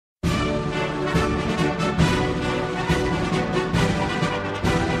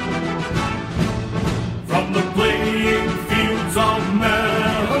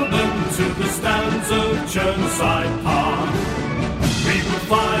Oceanside Park. We will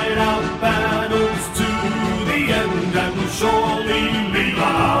fight our battles to the end and will surely leave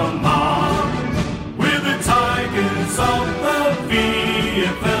our mark. We're the Tigers of the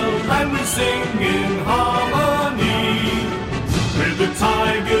VFL and we sing in harmony. We're the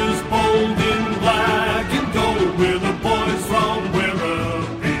Tigers bold in black and gold. We're the boys from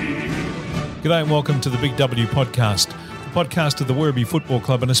Werribee. G'day and welcome to the Big W podcast. Podcast of the Werribee Football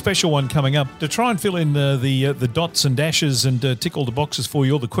Club, and a special one coming up to try and fill in the dots and dashes and tick all the boxes for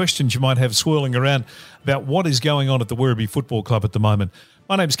you, all the questions you might have swirling around about what is going on at the Werribee Football Club at the moment.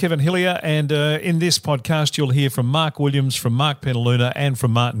 My name's Kevin Hillier, and in this podcast you'll hear from Mark Williams, from Mark Penaluna and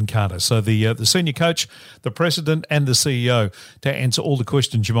from Martin Carter. So the senior coach, the president and the CEO to answer all the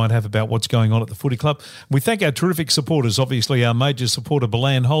questions you might have about what's going on at the footy club. We thank our terrific supporters, obviously our major supporter,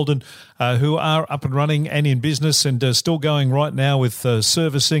 Belan Holden, who are up and running and in business and still going right now with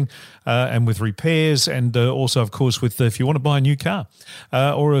servicing and with repairs, and also, of course, with if you want to buy a new car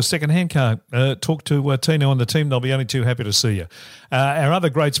or a second-hand car, talk to Tino and the team. They'll be only too happy to see you. Our other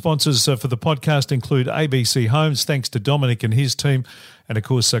great sponsors for the podcast include ABC Homes, thanks to Dominic and his team, and of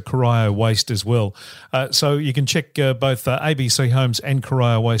course Corio Waste as well. So you can check both ABC Homes and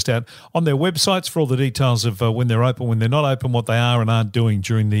Corio Waste out on their websites for all the details of when they're open, when they're not open, what they are and aren't doing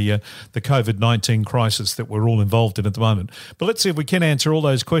during the COVID-19 crisis that we're all involved in at the moment. But let's see if we can answer all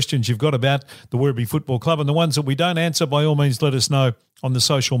those questions you've got about the Werribee Football Club, and the ones that we don't answer, by all means let us know on the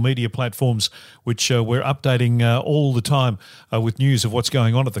social media platforms, which we're updating all the time with news of what's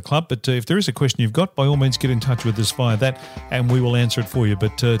going on at the club. But if there is a question you've got, by all means get in touch with us via that and we will answer it for you.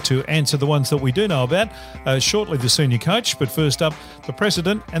 But to answer the ones that we do know about, shortly the senior coach, but first up, the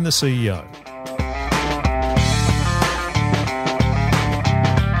president and the CEO.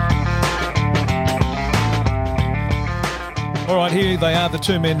 All right, here they are, the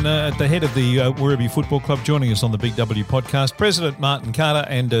two men at the head of the Werribee Football Club joining us on the Big W podcast, President Martin Carter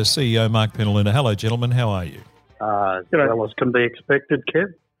and CEO Mark Penaluna. Hello, gentlemen. How are you? Well as can be expected,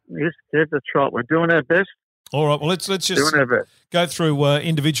 Kev. Yes, Kev, that's right. We're doing our best. All right, well, let's just go through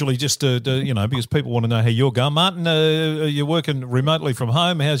individually just to because people want to know how you're going. Martin, you're working remotely from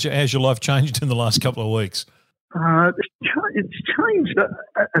home. How's your life changed in the last couple of weeks? It's changed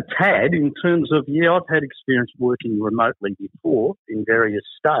a tad in terms of, I've had experience working remotely before in various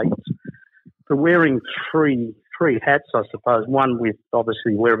states, but wearing three hats, I suppose. One with,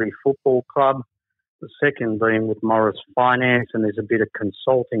 obviously, Werribee Football Club, the second being with Morris Finance, and there's a bit of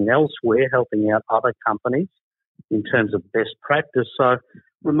consulting elsewhere, helping out other companies in terms of best practice. So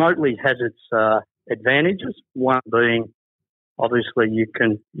remotely has its advantages, one being, obviously, you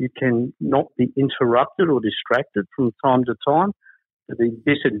can not be interrupted or distracted from time to time. The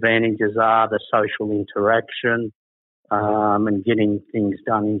disadvantages are the social interaction and getting things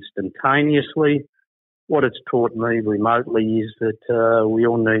done instantaneously. What it's taught me remotely is that we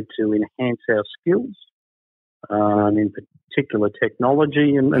all need to enhance our skills, in particular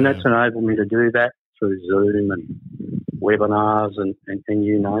technology, and that's enabled me to do that through Zoom and webinars and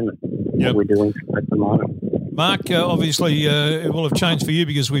you name it, what we're doing at the moment. Mark, obviously it will have changed for you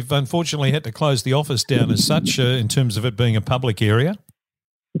because we've unfortunately had to close the office down as such in terms of it being a public area.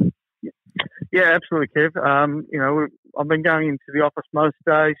 Yeah, absolutely, Kev. I've been going into the office most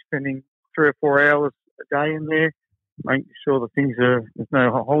days, spending 3 or 4 hours a day in there, making sure that there's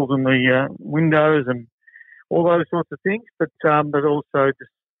no holes in the windows and all those sorts of things. But also,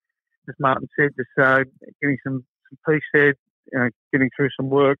 just as Martin said, getting some peace there, getting through some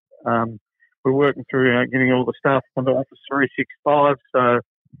work. We're working through getting all the stuff onto Office 365, so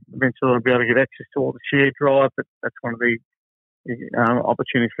eventually I'll be able to get access to all the shared drive, but that's one of the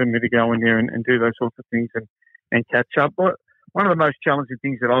opportunities for me to go in there and do those sorts of things and catch up. But one of the most challenging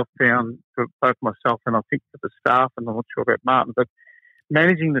things that I've found for both myself and I think for the staff, and I'm not sure about Martin, but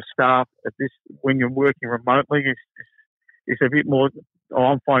managing the staff at this when you're working remotely is a bit more,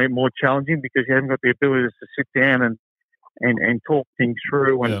 I'm finding it more challenging because you haven't got the ability to sit down and talk things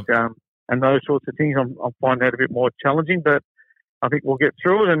through and those sorts of things. I'm finding that a bit more challenging, but I think we'll get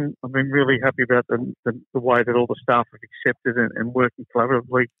through it, and I've been really happy about the way that all the staff have accepted and working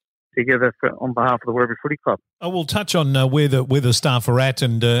collaboratively together on behalf of the Werribee Footy Club. We'll touch on where the staff are at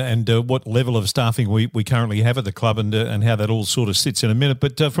and what level of staffing we currently have at the club and how that all sort of sits in a minute.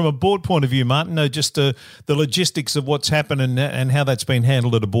 But from a board point of view, Martin, just the logistics of what's happened and how that's been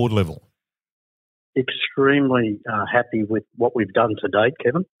handled at a board level. Extremely happy with what we've done to date,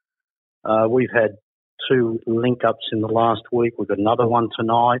 Kevin. We've had 2 link-ups in the last week. We've got another one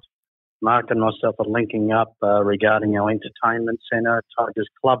tonight. Mark and myself are linking up regarding our entertainment centre, Tigers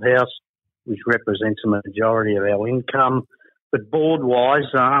Clubhouse, which represents a majority of our income. But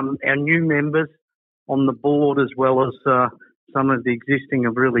board-wise, our new members on the board, as well as some of the existing,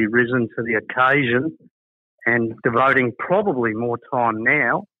 have really risen to the occasion and devoting probably more time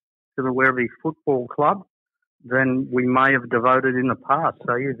now to the Werribee Football Club than we may have devoted in the past.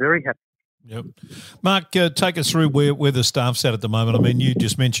 So, yeah, very happy. Yep. Mark, take us through where the staff's at the moment. I mean, you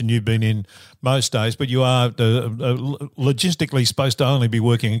just mentioned you've been in most days, but you are logistically supposed to only be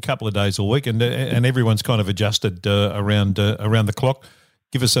working a couple of days a week, and everyone's kind of adjusted around the clock.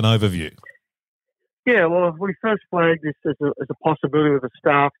 Give us an overview. Yeah, well, we first flagged this as a possibility with the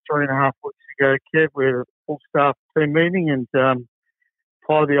staff 3.5 weeks ago, Kev. We had a full staff team meeting, and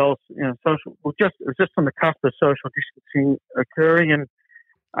part of the old, social. It was just on the cusp of social distancing occurring, and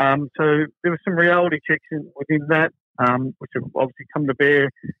so there were some reality checks within that, which have obviously come to bear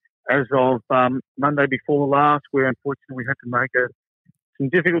as of Monday before last, where unfortunately we had to make some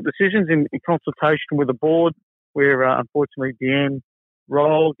difficult decisions in consultation with the board, where unfortunately Deanne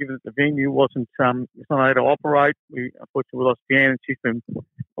Roll, given that the venue wasn't not able to operate, we unfortunately lost Deanne, and she's been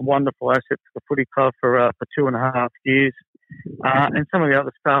a wonderful asset to the footy club for 2.5 years. And some of the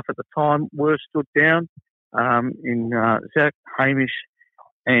other staff at the time were stood down in Zach, Hamish,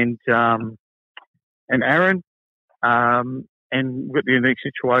 and Aaron. And we've got the unique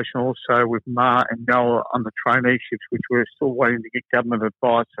situation also with Ma and Noah on the traineeships, which we're still waiting to get government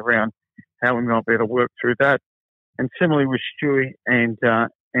advice around how we might be able to work through that. And similarly with Stewie and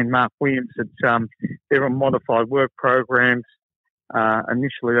Mark Williams, they're on modified work programs.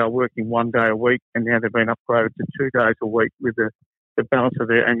 Initially, they were working 1 day a week, and now they've been upgraded to 2 days a week with the balance of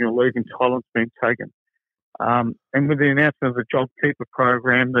their annual leave entitlements being taken. And with the announcement of the JobKeeper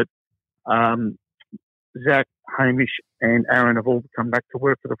program that Zach, Hamish and Aaron have all come back to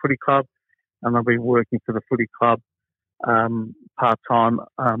work for the footy club, and they'll be working for the footy club part-time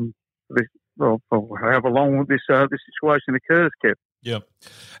for however long this situation occurs, Kev. Yeah.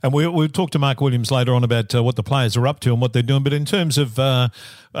 And we'll talk to Mark Williams later on about what the players are up to and what they're doing. But in terms of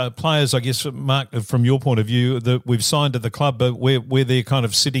players, I guess, Mark, from your point of view, that we've signed to the club, but where they're kind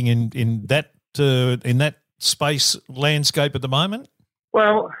of sitting in that space landscape at the moment?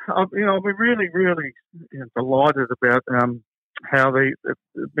 Well, we're really, really delighted about how they've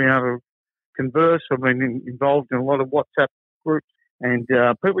been able to converse. I've been involved in a lot of WhatsApp groups. And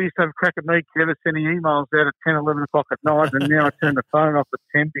people used to have a crack at me, Kevin, sending emails out at 10, 11 o'clock at night, and now I turn the phone off at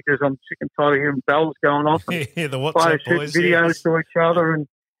 10 because I'm sick and tired of hearing bells going off. And yeah, the WhatsApp boys. Videos to each other. And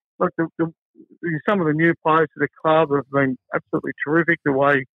look, some of the new players to the club have been absolutely terrific, the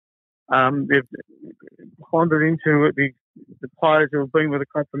way they've pondered into the players who have been with the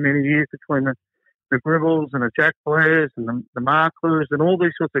club for many years, between the Gribbles and the Jack Blairs and the Marklers and all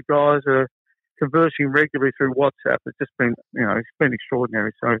these sorts of guys are conversing regularly through WhatsApp. It's just been, it's been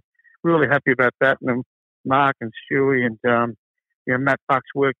extraordinary. So really happy about that. And Mark and Stewie and Matt Buck's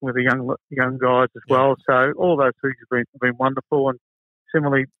working with the young guys as well. So all those things have been wonderful. And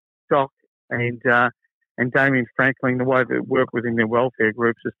similarly, Doc and Damien Franklin, the way they work within their welfare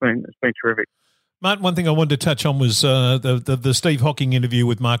groups has been terrific. Martin, one thing I wanted to touch on was the Steve Hocking interview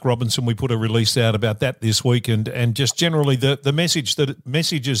with Mark Robinson. We put a release out about that this week, and just generally the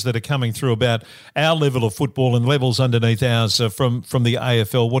messages that are coming through about our level of football and levels underneath ours from the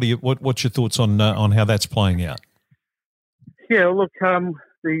AFL. What's your thoughts on how that's playing out? Yeah, look,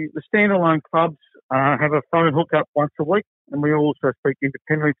 the standalone clubs have a phone hookup once a week, and we also speak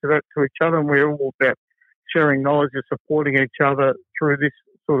independently to each other, and we're all about sharing knowledge and supporting each other through this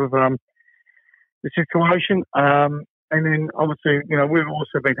sort of the situation. And then obviously, we've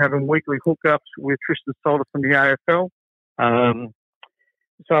also been having weekly hookups with Tristan Solder from the AFL.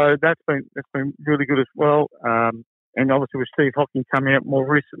 So that's been really good as well. And obviously with Steve Hocking coming out more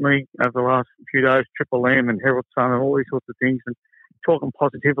recently over the last few days, Triple M and Herald Sun and all these sorts of things, and talking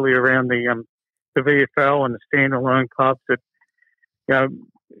positively around the VFL and the standalone clubs, that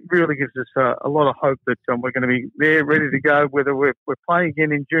really gives us a lot of hope that we're going to be there, ready to go, whether we're playing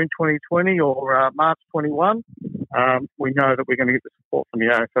again in June 2020 or March 21. We know that we're going to get the support from the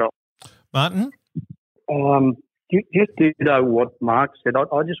AFL. Martin? Just to know what Mark said,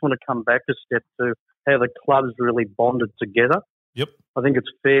 I just want to come back a step to how the club's really bonded together. Yep. I think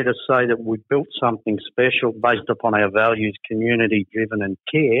it's fair to say that we've built something special based upon our values, community-driven and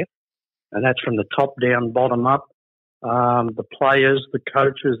care, and that's from the top down, bottom up. The players, the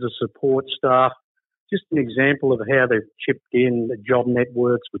coaches, the support staff, just an example of how they've chipped in, the job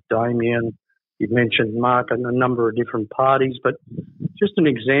networks with Damien. You've mentioned Mark and a number of different parties, but just an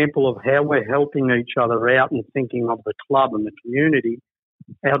example of how we're helping each other out and thinking of the club and the community.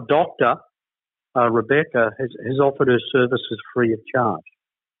 Our doctor, Rebecca, has offered her services free of charge.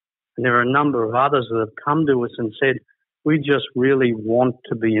 And there are a number of others that have come to us and said, We just really want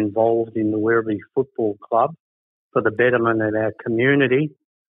to be involved in the Werribee Football Club for the betterment of our community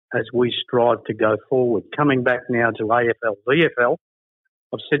as we strive to go forward. Coming back now to AFL, VFL,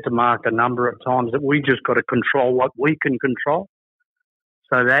 I've said to Mark a number of times that we just got to control what we can control.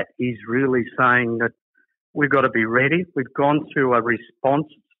 So that is really saying that we've got to be ready. We've gone through a response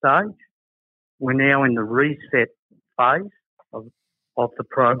stage. We're now in the reset phase of the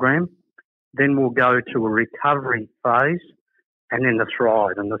program. Then we'll go to a recovery phase and then the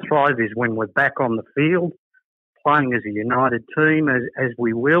thrive. And the thrive is when we're back on the field, playing as a united team as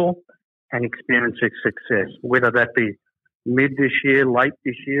we will and experiencing success, whether that be mid this year, late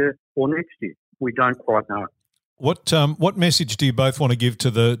this year or next year. We don't quite know. What message do you both want to give to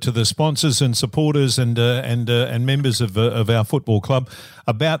the sponsors and supporters and members of our football club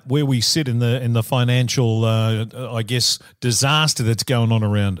about where we sit in the financial disaster that's going on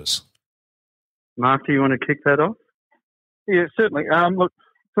around us? Mark, do you want to kick that off? Yeah, certainly. Look,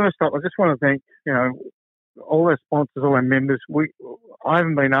 first up, I just want to thank all our sponsors, all our members. I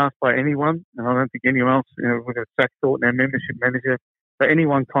haven't been asked by anyone, and I don't think anyone else. We've got Zach Thornton, our membership manager, but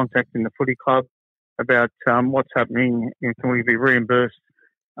anyone contacting the footy club about what's happening, can we be reimbursed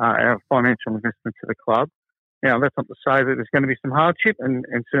our financial investment to the club. Now, that's not to say that there's going to be some hardship, and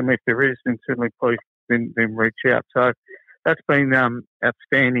certainly if there is, then certainly please then reach out. So that's been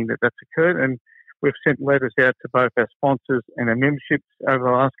outstanding that's occurred, and we've sent letters out to both our sponsors and our memberships over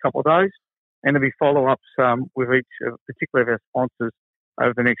the last couple of days, and there'll be follow-ups with each, particularly of our sponsors,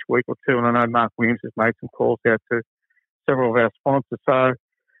 over the next week or two. And I know Mark Williams has made some calls out to several of our sponsors. So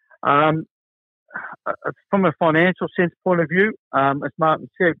from a financial sense point of view, as Martin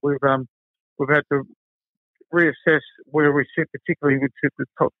said, we've had to reassess where we sit, particularly with the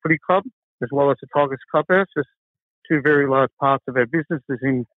Top Footy Club as well as the Tigers Clubhouse. There's two very large parts of our business is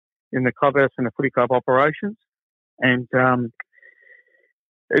in the clubhouse and the footy club operations, and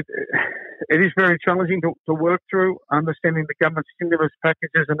it is very challenging to work through, understanding the government stimulus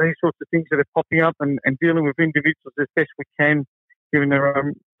packages and these sorts of things that are popping up, and dealing with individuals as best we can given their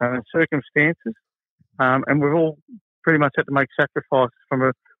own circumstances. And we've all pretty much had to make sacrifices from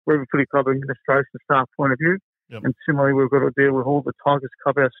a Werribee Footy Club administration staff point of view. Yep. And similarly, we've got to deal with all the Tigers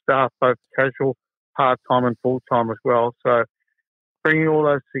Clubhouse staff, both casual, part-time and full-time as well. So bringing all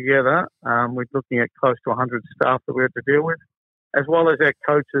those together, we're looking at close to 100 staff that we have to deal with, as well as our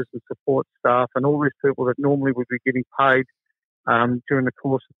coaches and support staff and all these people that normally would be getting paid during the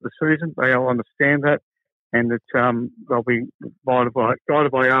course of the season. They all understand that, and that they'll be guided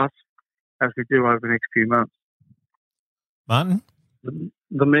by us as we do over the next few months. Martin?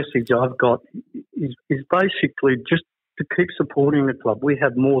 The message I've got is basically just to keep supporting the club. We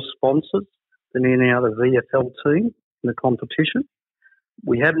have more sponsors than any other VFL team in the competition.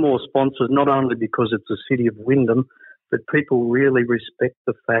 We have more sponsors not only because it's the city of Wyndham, but people really respect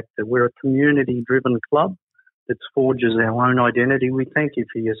the fact that we're a community-driven club that forges our own identity. We thank you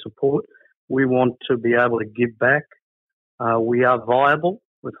for your support. We want to be able to give back. We are viable.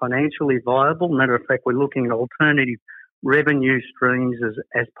 We're financially viable. Matter of fact, we're looking at alternative revenue streams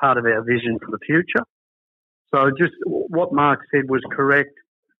as part of our vision for the future. So just what Mark said was correct.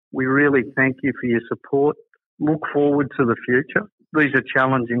 We really thank you for your support. Look forward to the future. These are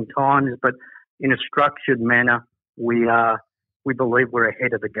challenging times, but in a structured manner, we believe we're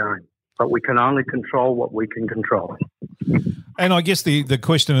ahead of the game. But we can only control what we can control. And I guess the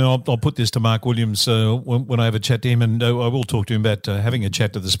question, and I'll put this to Mark Williams when I have a chat to him, and I will talk to him about having a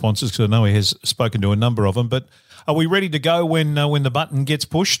chat to the sponsors because I know he has spoken to a number of them. But are we ready to go when the button gets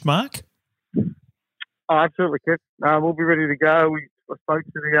pushed, Mark? Oh, absolutely, Kev. We'll be ready to go. I spoke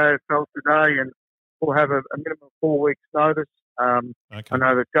to the AFL today, and we'll have a minimum of 4 weeks' notice. Okay. I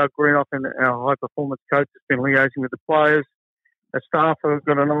know that Doug Greenoff and our high-performance coach has been liaising with the players. The staff have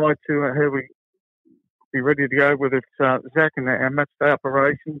got an eye to how we be ready to go, whether it's Zach and our match day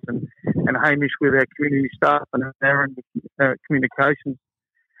operations and Hamish with our community staff and Aaron with communications.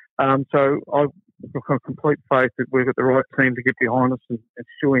 So I've got complete faith that we've got the right team to get behind us, and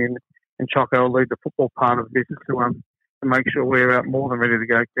Stewie and Choco will lead the football part of the business to make sure we're more than ready to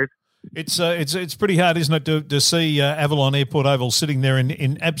go, Kev. It's pretty hard, isn't it, to see Avalon Airport Oval sitting there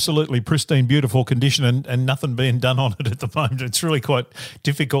in absolutely pristine, beautiful condition and nothing being done on it at the moment. It's really quite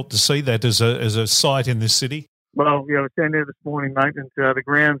difficult to see that as a site in this city. Well, I was down there this morning, mate, and the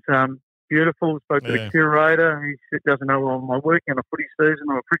ground's beautiful. Spoke to the curator. He said, doesn't know, well, am I working on a footy season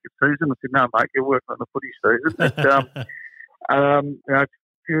or a cricket season? I said, no, mate, you're working on the footy season. It's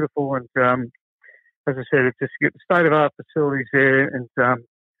beautiful, and as I said, it's just get the state-of-art facilities there, and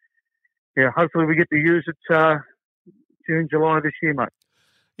hopefully we get to use it June, July this year, mate.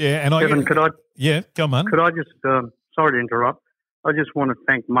 Yeah, and Kevin, come on. could I just sorry to interrupt. I just want to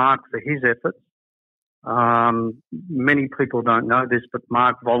thank Mark for his efforts. Many people don't know this, but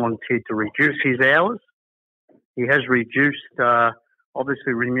Mark volunteered to reduce his hours. He has reduced,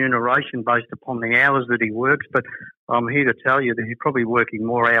 obviously, remuneration based upon the hours that he works, but I'm here to tell you that he's probably working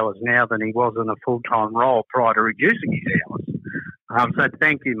more hours now than he was in a full-time role prior to reducing his hours. So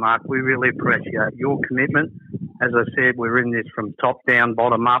thank you, Mark. We really appreciate your commitment. As I said, we're in this from top down,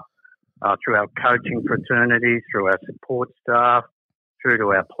 bottom up, through our coaching fraternities, through our support staff, through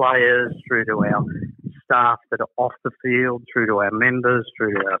to our players, through to our staff that are off the field, through to our members,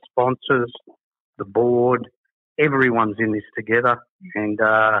 through to our sponsors, the board. Everyone's in this together, and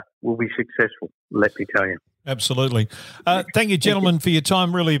we'll be successful, let me tell you. Absolutely. Thank you, gentlemen, for your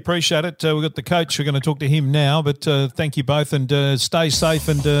time. Really appreciate it. We've got the coach. We're going to talk to him now, but thank you both, and stay safe,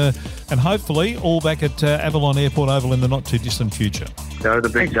 and hopefully all back at Avalon Airport Oval in the not-too-distant future. Go the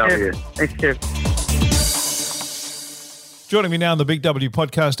Big W. Thanks, Kev. Joining me now on the Big W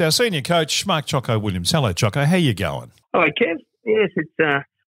podcast, our senior coach, Mark Choco Williams. Hello, Choco. How you going? Hello, Kev. Yes,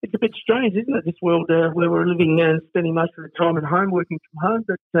 it's a bit strange, isn't it, this world where we're living and spending most of the time at home, working from home.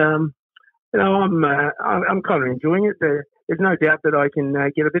 But I'm kind of enjoying it. There's no doubt that I can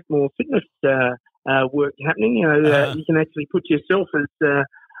get a bit more fitness work happening. You can actually put yourself as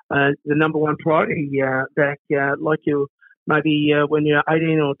the number one priority back, like you maybe when you're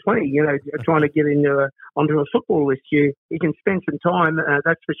 18 or 20. Trying to get onto a football list. You can spend some time,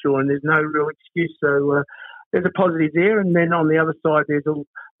 that's for sure, and there's no real excuse. So there's a positive there, and then on the other side, there's a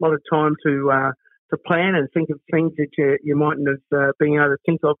lot of time to plan and think of things that you mightn't have been able to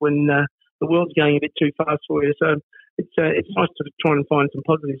think of when the world's going a bit too fast for you. So it's nice to try and find some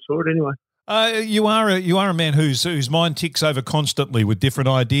positives for it anyway. You are a man whose mind ticks over constantly with different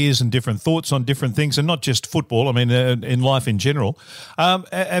ideas and different thoughts on different things, and not just football. I mean, in life in general.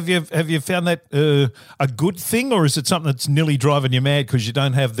 Have you found that a good thing, or is it something that's nearly driving you mad because you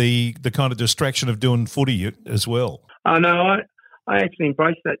don't have the kind of distraction of doing footy as well? No, I actually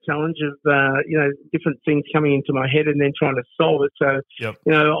embrace that challenge of different things coming into my head and then trying to solve it. So yep.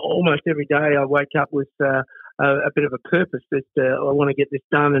 Almost every day I wake up with a bit of a purpose that I want to get this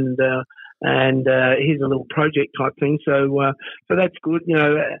done, and here's a little project type thing. So that's good.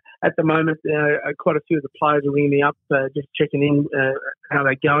 At the moment, quite a few of the players are ringing me up, just checking in how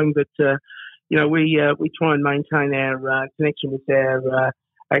they're going. But we try and maintain our connection with our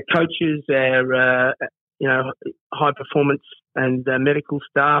coaches, our high performance and medical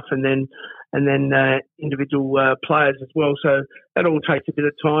staff, and then individual players as well. So that all takes a bit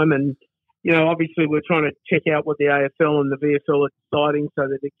of time, and obviously we're trying to check out what the AFL and the VFL are deciding so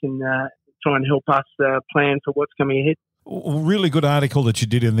that it can try and help us plan for what's coming ahead. Really good article that you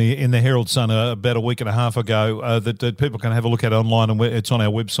did in the Herald Sun about a week and a half ago that people can have a look at online, and it's on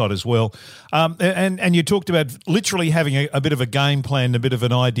our website as well. And you talked about literally having a bit of a game plan, a bit of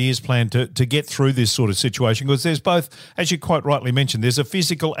an ideas plan to get through this sort of situation, because there's both, as you quite rightly mentioned, there's a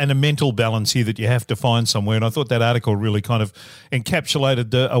physical and a mental balance here that you have to find somewhere. And I thought that article really kind of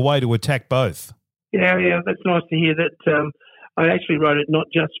encapsulated a way to attack both. Yeah, that's nice to hear that. I actually wrote it not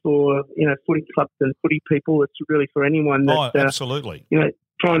just for footy clubs and footy people. It's really for anyone that absolutely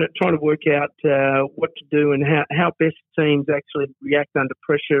trying to work out what to do and how best teams actually react under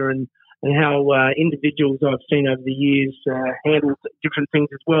pressure, and how individuals I've seen over the years handle different things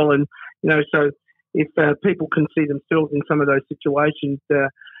as well. And so if people can see themselves in some of those situations,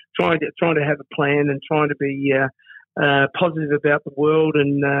 trying to have a plan and trying to be positive about the world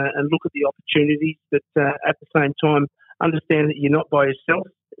and look at the opportunities, but at the same time understand that you're not by yourself.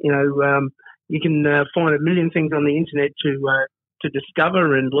 You can find a million things on the internet to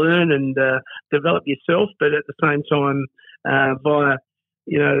discover and learn and develop yourself, but at the same time, via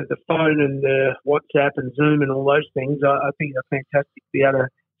the phone and the WhatsApp and Zoom and all those things, I think are fantastic to be able to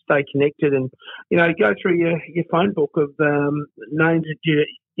stay connected and go through your phone book of names that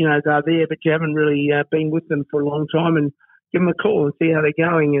they're there, but you haven't really been with them for a long time, and give them a call and see how they're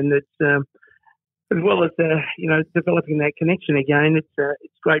going. And it's as well as developing that connection again,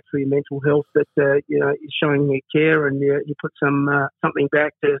 it's great for your mental health that you're showing your care, and you put something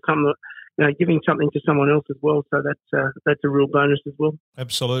back to giving something to someone else as well. So that's a real bonus as well.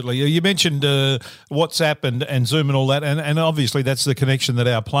 Absolutely. You mentioned WhatsApp and Zoom and all that, and obviously that's the connection that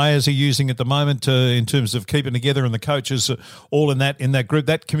our players are using at the moment in terms of keeping together, and the coaches all in that group.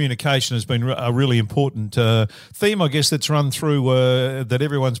 That communication has been a really important theme, I guess, that's run through that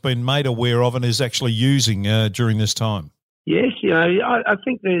everyone's been made aware of and is actually using during this time. Yes, I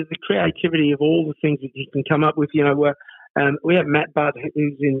think the creativity of all the things that you can come up with. We have Matt Butt,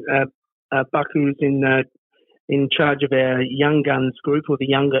 who's in Buck, who's in charge of our young guns group, or the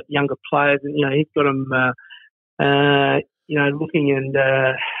younger players, and he's got them looking and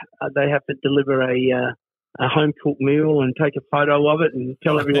they have to deliver a home-cooked meal and take a photo of it and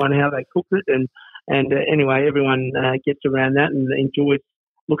tell everyone how they cooked it. And anyway, everyone gets around that and enjoys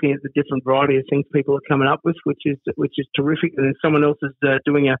looking at the different variety of things people are coming up with, which is terrific. And then someone else is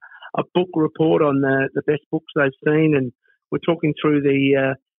doing a book report on the best books they've seen, and we're talking through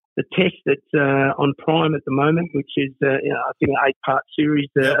the test that's on Prime at the moment, which is I think an 8-part series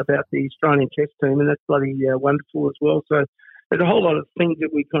about the Australian Test team, and that's bloody wonderful as well. So there's a whole lot of things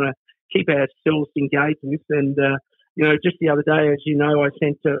that we kind of keep ourselves engaged with. And just the other day, as you know, I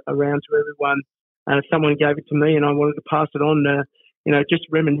sent around to everyone. Someone gave it to me, and I wanted to pass it on. Just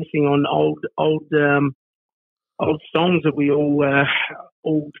reminiscing on old songs that we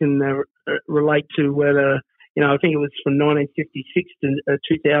all can relate to. Whether I think it was from 1956 to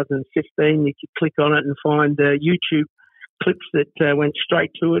 2015. You could click on it and find YouTube clips that went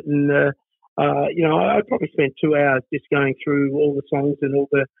straight to it. And I probably spent 2 hours just going through all the songs and all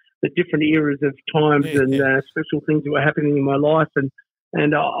the different eras of times and special things that were happening in my life.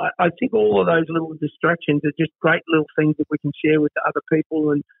 And I think all of those little distractions are just great little things that we can share with other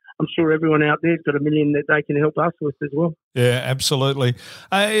people. And I'm sure everyone out there's got a million that they can help us with as well. Yeah, absolutely.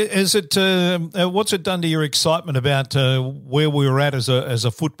 What's it done to your excitement about where we were at as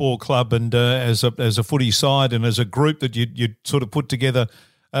a football club and as a footy side and as a group that you sort of put together,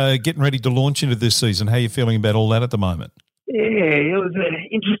 getting ready to launch into this season? How are you feeling about all that at the moment? Yeah, it was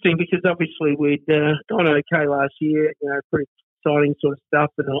interesting because obviously we'd gone okay last year, pretty exciting sort of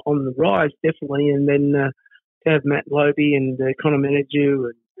stuff and on the rise, definitely. And then to have Matt Lobey and Connor Menadue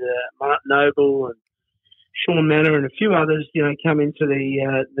and Mark Noble and Sean Manor and a few others, come into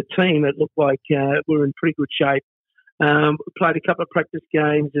the team, it looked like we're in pretty good shape. Played a couple of practice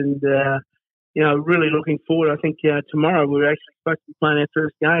games and, really looking forward. I think tomorrow we're actually supposed to be playing our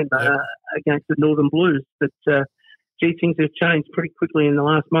first game against the Northern Blues. But, things have changed pretty quickly in the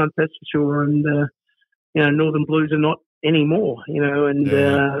last month, that's for sure. And, Northern Blues are not anymore,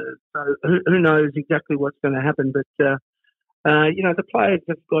 so who knows exactly what's going to happen. But, the players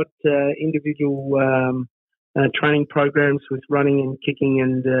have got individual training programs with running and kicking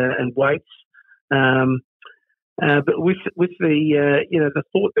and weights. But with the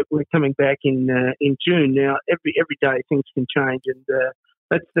thought that we're coming back in June now, every day things can change, and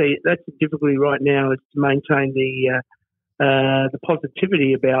that's the difficulty right now is to maintain the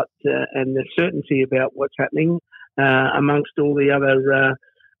positivity about and the certainty about what's happening amongst all the other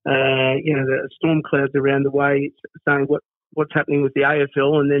the storm clouds around the way, saying what's happening with the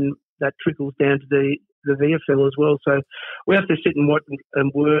AFL, and then that trickles down to the VFL as well. So we have to sit and watch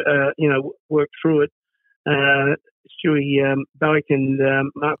and work through it. Stewie Bowick and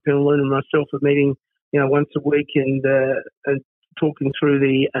Mark Penalloon and myself are meeting, once a week and talking through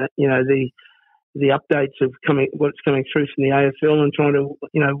the updates of what's coming through from the AFL and trying to,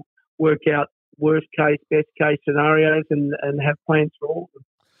 work out worst case, best case scenarios and have plans for all of them.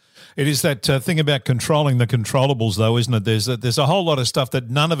 It is that thing about controlling the controllables, though, isn't it? There's a whole lot of stuff that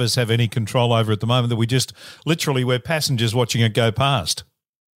none of us have any control over at the moment that we just literally we're passengers watching it go past.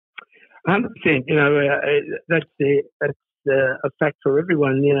 100%. That's a fact for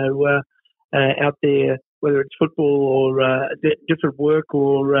everyone. Out there, whether it's football or different work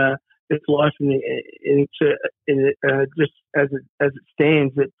or just life, just as it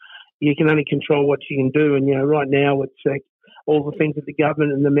stands, that you can only control what you can do. And right now, it's all the things that the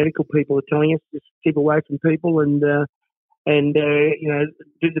government and the medical people are telling us, just keep away from people and do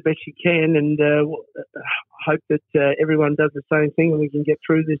the best you can and hope that everyone does the same thing and we can get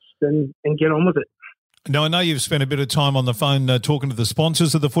through this and get on with it. Now, I know you've spent a bit of time on the phone talking to the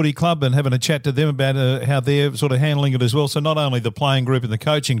sponsors of the footy club and having a chat to them about how they're sort of handling it as well. So not only the playing group and the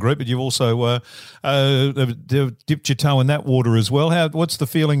coaching group, but you've also dipped your toe in that water as well. What's the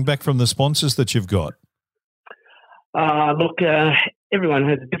feeling back from the sponsors that you've got? Look, everyone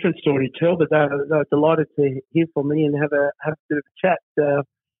has a different story to tell, but they're delighted to hear from me and have a bit of a chat.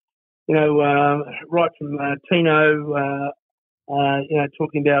 Right from Tino,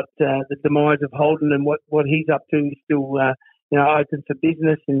 talking about the demise of Holden and what he's up to. He's still, open for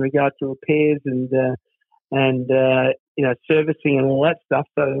business in regard to repairs and servicing and all that stuff.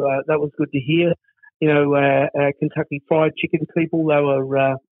 So that was good to hear. Kentucky Fried Chicken people, they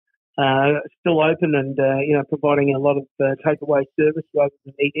were still open and providing a lot of takeaway service rather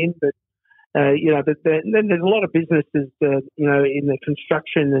than eat in. But then there's a lot of businesses in the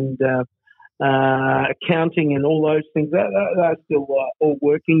construction and accounting and all those things. They're still all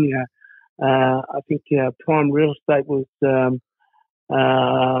working. I think Prime Real Estate was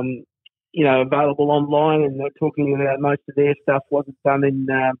available online, and they're talking about most of their stuff wasn't done in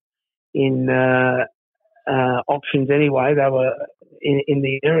options anyway. They were in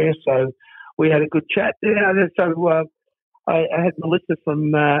the area, so we had a good chat. So I had Melissa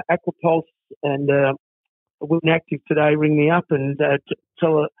from Aquapulse and Win Active today ring me up and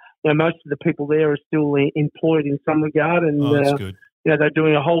tell her, most of the people there are still employed in some regard, and that's good. They're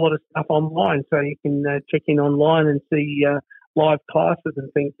doing a whole lot of stuff online, so you can check in online and see live classes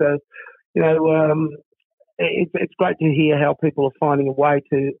and things. So, it's great to hear how people are finding a way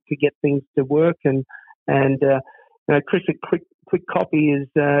to get things to work. And Chris, a quick copy is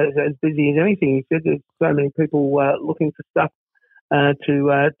as busy as anything. He said there's so many people looking for stuff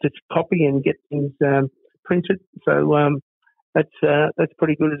to copy and get things printed. So that's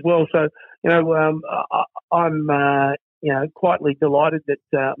pretty good as well. So I'm quietly delighted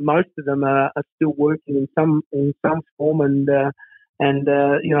that most of them are still working in some form, and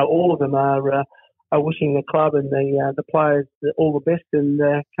all of them are wishing the club and the players all the best, and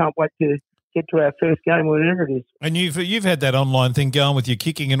can't wait to get to our first game, whatever it is. And you've had that online thing going with your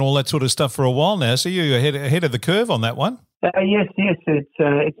kicking and all that sort of stuff for a while now, so you're ahead of the curve on that one. Yes,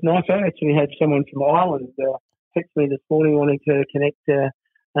 it's nice. I actually had someone from Ireland text me this morning wanting to connect.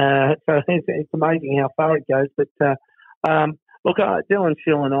 So it's amazing how far it goes. But look, Dylan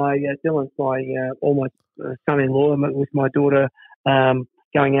Schill and I, Dylan's my almost son-in-law, with my daughter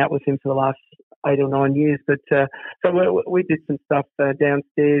going out with him for the last 8 or 9 years. But so we did some stuff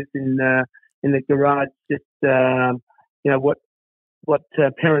downstairs in the garage, just what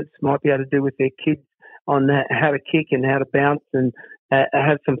parents might be able to do with their kids on how to kick and how to bounce and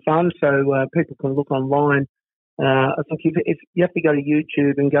have some fun. So people can look online. I think if you have to go to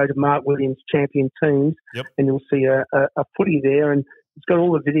YouTube and go to Mark Williams Champion Teams, yep, and you'll see a footy there, and it's got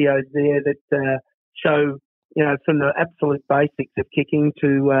all the videos there that show, from the absolute basics of kicking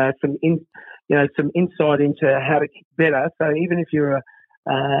to some insight into how to kick better. So even if you're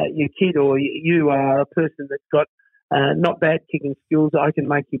your kid or you are a person that's got not bad kicking skills, I can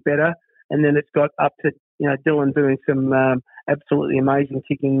make you better. And then it's got up to Dylan doing some absolutely amazing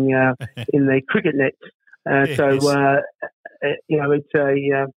kicking in the cricket net. Yes. So it's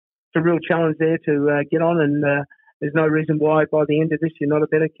a real challenge there to get on, and there's no reason why by the end of this you're not a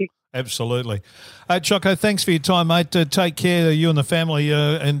better kick. Absolutely. Choco, thanks for your time, mate. Take care, you and the family,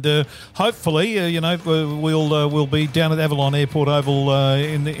 and hopefully, we'll be down at Avalon Airport Oval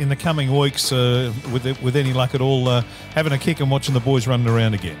in the coming weeks with any luck at all, having a kick and watching the boys running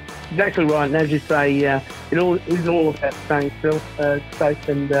around again. Exactly right, and as you say, it is all about staying safe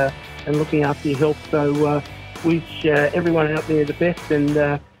and looking after your health. So wish everyone out there the best,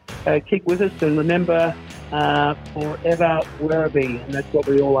 and kick with us, and remember, forever Werribee, and that's what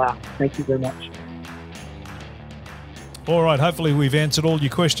we all are. Thank you very much. All right, hopefully we've answered all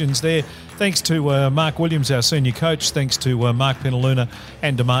your questions there. Thanks to Mark Williams, our senior coach. Thanks to Mark Penaluna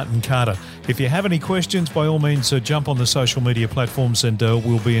and to Martin Carter. If you have any questions, by all means, jump on the social media platforms and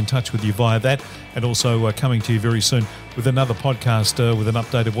we'll be in touch with you via that, and also coming to you very soon with another podcast with an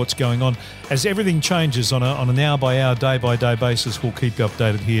update of what's going on. As everything changes on an hour-by-hour, day-by-day basis, we'll keep you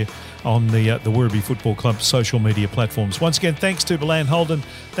updated here on the Werribee Football Club social media platforms. Once again, thanks to Belan Holden,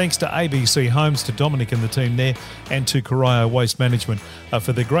 thanks to ABC Homes, to Dominic and the team there, and to Corio Waste Management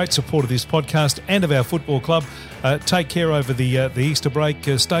for the great support of this podcast and of our football club. Take care over the Easter break.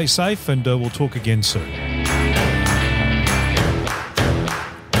 Stay safe, and we'll talk again soon.